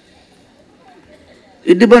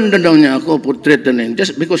 idibanda daw niya ako for threatening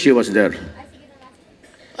just because she was there.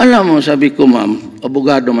 Alam mo, sabi ko, ma'am,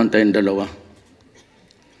 abogado man tayong dalawa.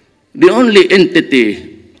 The only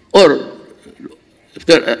entity, or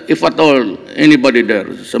if at all, anybody there,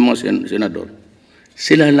 sa mga senador,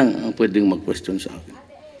 sila lang ang pwedeng mag-question sa akin.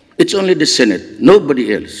 It's only the Senate,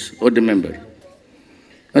 nobody else, or the member.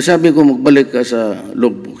 Sabi ko, magbalik ka sa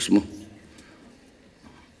logbooks mo.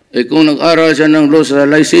 Kung nag-aral siya ng law sa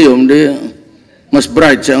LYCEUM, di, mas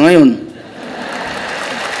bright siya ngayon.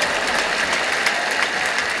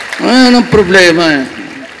 Ayan ang problema.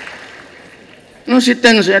 Si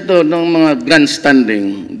Tens ito, ng mga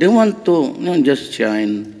grandstanding, they want to just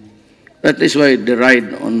shine. That is why they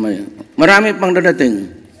ride on my... Marami pang dadating.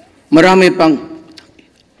 Marami pang...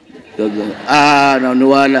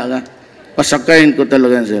 nanuwala ka. Pasakayin ko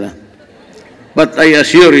talaga sila. But I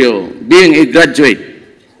assure you, being a graduate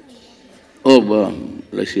of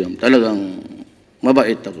LYCEUM, talagang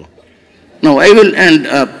mabait ako. Now, I will end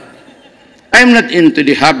up... I'm not into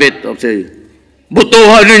the habit of saying,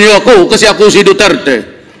 butuhan ninyo ako kasi ako si Duterte.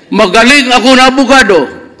 Magaling ako na abogado.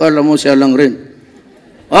 Kala mo siya lang rin.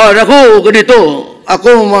 Ako, ganito,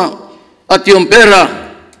 at yung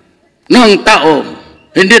pera ng tao,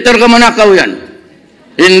 hindi talaga manakaw yan.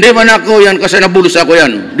 Hindi manakaw yan kasi nabulsa ko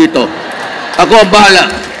yan dito. Ako ang bahala.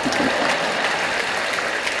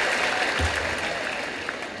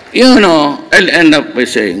 I'll end up by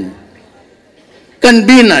saying, can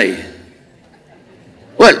Binay,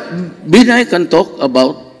 well, Binay can talk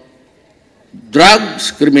about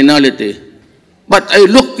drugs, criminality, but I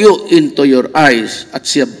look you into your eyes at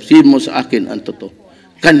sabi mo sa akin ang totoo.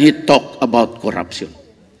 Can he talk about corruption?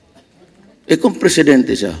 Kung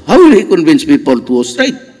presidente siya, how will he convince people to go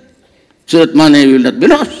straight so that money will not be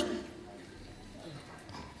lost?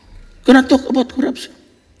 Can I talk about corruption?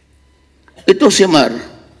 Ito si Mar.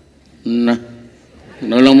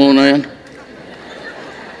 Lang muna yan.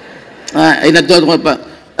 Nagtotoo pa.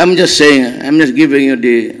 I'm just saying, I'm just giving you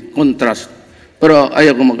the contrast. Pero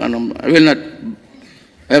ayaw ko mag-ano. I will not,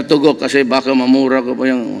 I have to go kasi baka mamura ko pa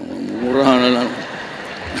yung murahan na lang.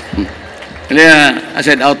 I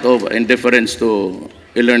said out of indifference to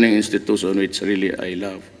a learning institution which really I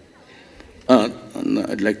love.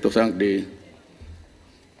 I'd like to thank the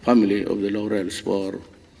family of the Laurels for,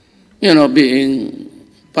 being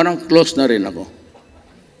parang close na rin ako.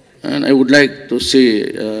 And I would like to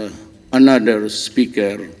see another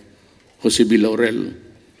speaker, Jose B. Laurel,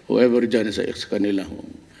 whoever dyan sa kanila.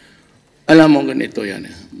 Alam mo ganito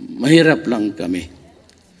yan. Mahirap lang kami.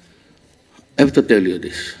 I have to tell you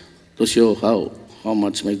this to show how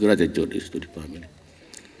much my gratitude is to the family.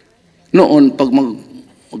 Noon, pag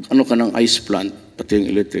ano ka ng ice plant, pati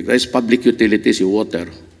yung electric, ice public utilities, yung water,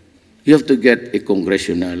 you have to get a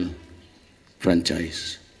congressional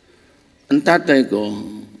franchise. Ang tatay ko,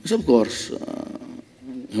 of course,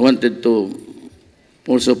 he wanted to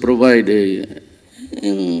also provide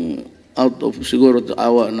out of siguro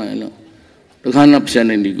awa na ilang, naghanap siya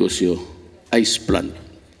ng negosyo, ice plant.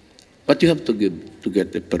 But you have to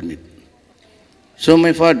get a permit. So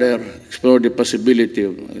my father explored the possibility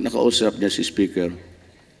of, nakausap niya si Speaker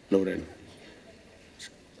Laurel.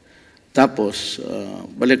 Tapos,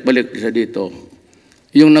 balik-balik siya dito,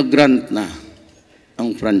 yung nag-grant na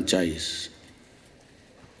ang franchise.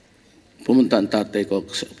 Pumunta ang tatay ko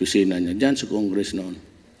sa opisina niya, dyan sa Congress noon.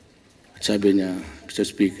 At sabi niya, Mr.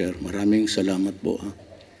 Speaker, maraming salamat po. Ha?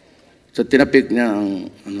 So tinapik niya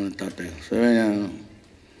ang tatay. Sabi niya,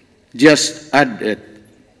 just add it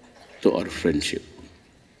to our friendship.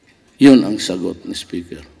 Yun ang sagot ni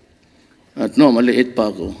Speaker. At no, maliit pa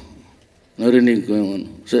ako. Narinig ko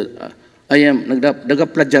yung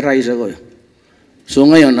nag-plagiarize ako. So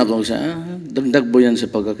ngayon ako, dagdag po yan sa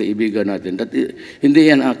pagkakaibigan natin. Hindi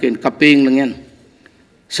yan akin, kaping lang yan.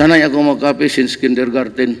 Sanay ako magkape since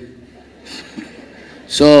kindergarten.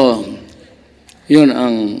 So, yun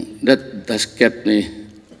that has kept me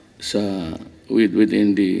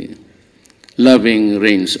within the loving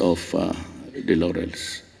reigns of the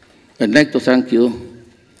Laurels. I'd like to thank you,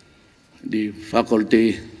 the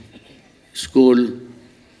faculty, school,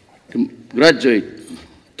 the graduate,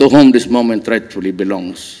 to whom this moment rightfully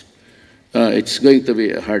belongs. It's going to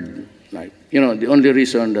be a hard life. You know, the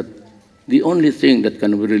only thing that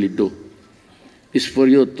can we really do is for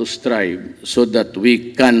you to strive so that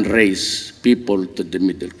we can raise people to the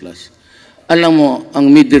middle class. Alam mo,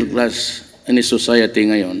 ang middle class in a society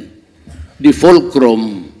ngayon, the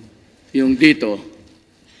fulcrum, yung dito,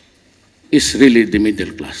 is really the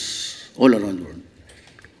middle class all around the world.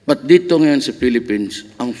 But dito ngayon sa Philippines,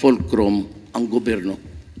 ang fulcrum, ang gobyerno.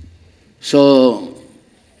 So,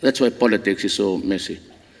 that's why politics is so messy.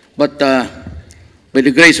 But by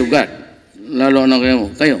the grace of God, lalo na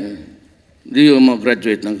kayo, di yung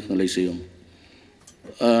mag-graduate ng LYCEUM,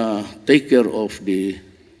 take care of the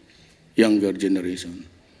younger generation.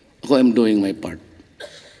 Ako, I'm doing my part.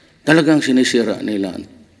 Talagang sinisira nila.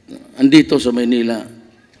 Andito sa Maynila,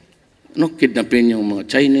 kidnapin yung mga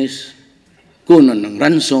Chinese, kunan ng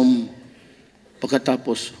ransom,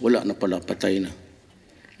 pagkatapos wala na pala, patay na.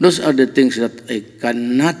 Those are the things that I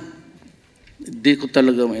cannot, di ko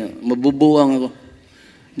talaga, mabubuwang ako.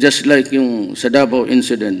 Just like yung sa Davao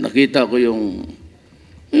incident, nakita ko yung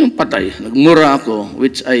patay, nagmura ako,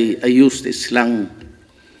 which I used slang,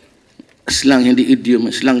 hindi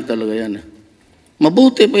idiom, slang talaga yan.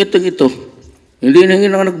 Mabuti pa ito. Hindi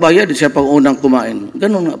na nagbayad, siya pang unang kumain.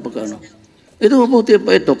 Ganun nga pagkano. Ito mabuti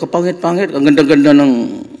pa ito, kapangit-pangit, ang ganda-ganda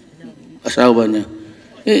ng asawa niya.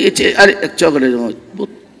 Actually,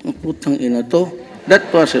 putang ina to. That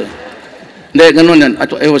was hindi, ganun yan.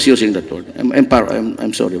 I was using that word.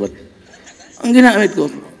 I'm sorry, but ang ginamit ko,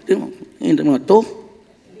 hindi mga to.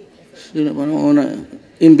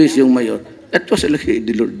 Imbis yung mayor. That was like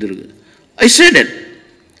I said it.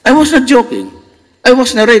 I was not joking. I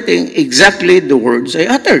was narrating exactly the words I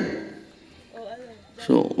uttered.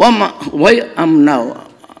 So, why am now?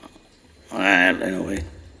 Anyway.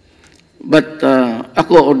 But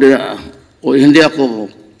ako,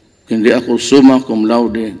 hindi ako summa cum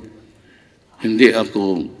laude, hindi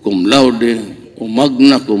ako cum laude, o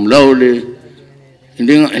magna cum laude,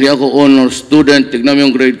 hindi ako honor student. Tignan mo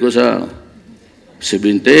yung grade ko sa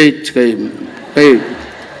 78. Kay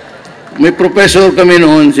may professor kami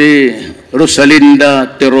noon, si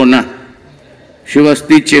Rosalinda Terona. She was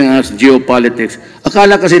teaching us geopolitics.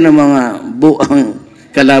 Akala kasi ng mga buang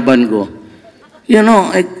kalaban ko,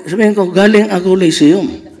 sabihin ko, galing ako LYCEUM.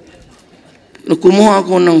 Kumuha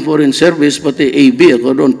ako ng foreign service, pati AB ako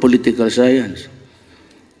doon, political science.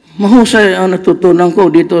 Mahusay ang natutunan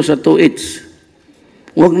ko dito sa 2H.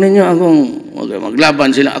 Huwag ninyo akong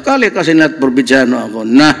maglaban sila. Akala kasi not probinsyano ako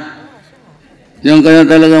Yung kaya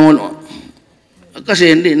talaga mo,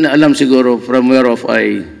 kasi hindi na alam siguro from where of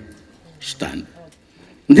I stand.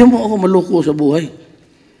 Hindi mo ako maluko sa buhay.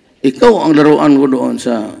 Ikaw ang laruan ko doon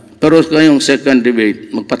pero kayong second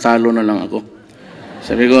debate, magpatalo na lang ako.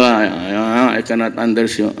 Sabi ko, I cannot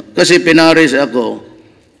understand. Kasi pinaris ako,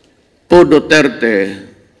 po Duterte,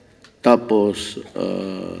 tapos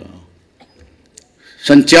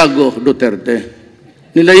Santiago Duterte.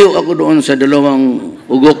 Nilayo ako doon sa dalawang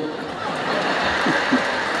ugok.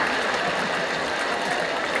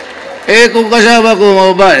 Kung kasama ko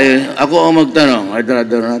mga babae, ako ang magtanong, I'd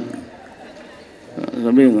rather not.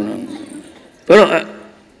 Sabihin ko lang. Pero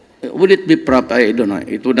will it be proper? I don't know.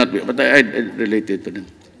 It would not be, but I related to them.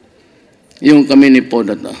 Yung kami ni po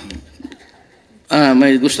na,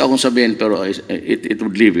 may gusto akong sabihin, pero it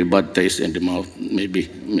would leave a bad taste in the mouth, maybe.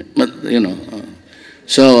 But, you know,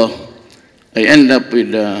 so I end up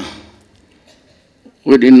with a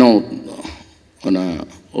note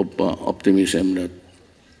of optimism that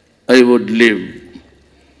I would live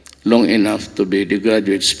long enough to be the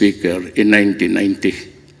graduate speaker in 1990.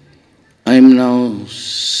 I'm now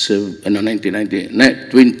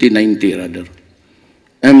 2090 rather.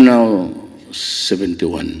 I'm now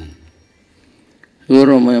 71.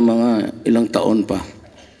 Siguro may mga ilang taon pa.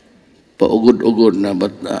 Paugod-ugod na,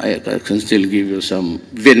 but I can still give you some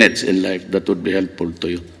vignettes in life that would be helpful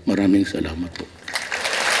to you. Maraming salamat po.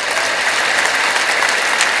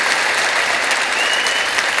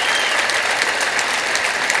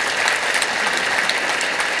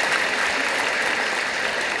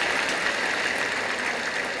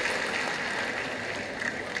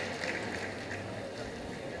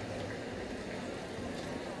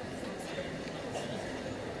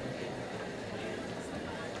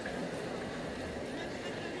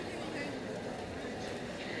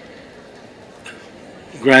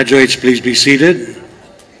 Graduates, please be seated.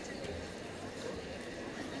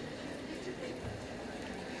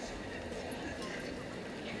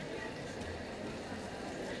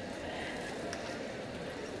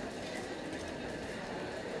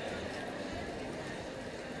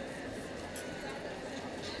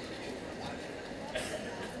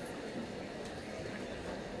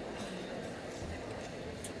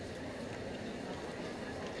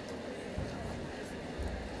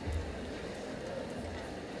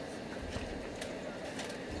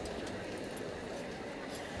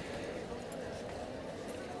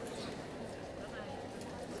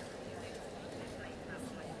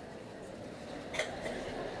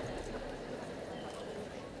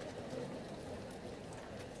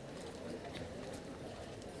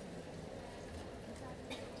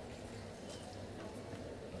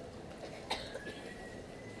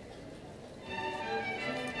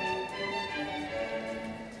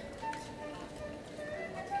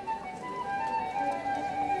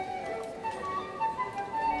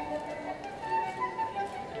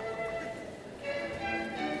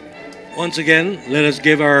 Once again, let us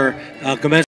give our commencement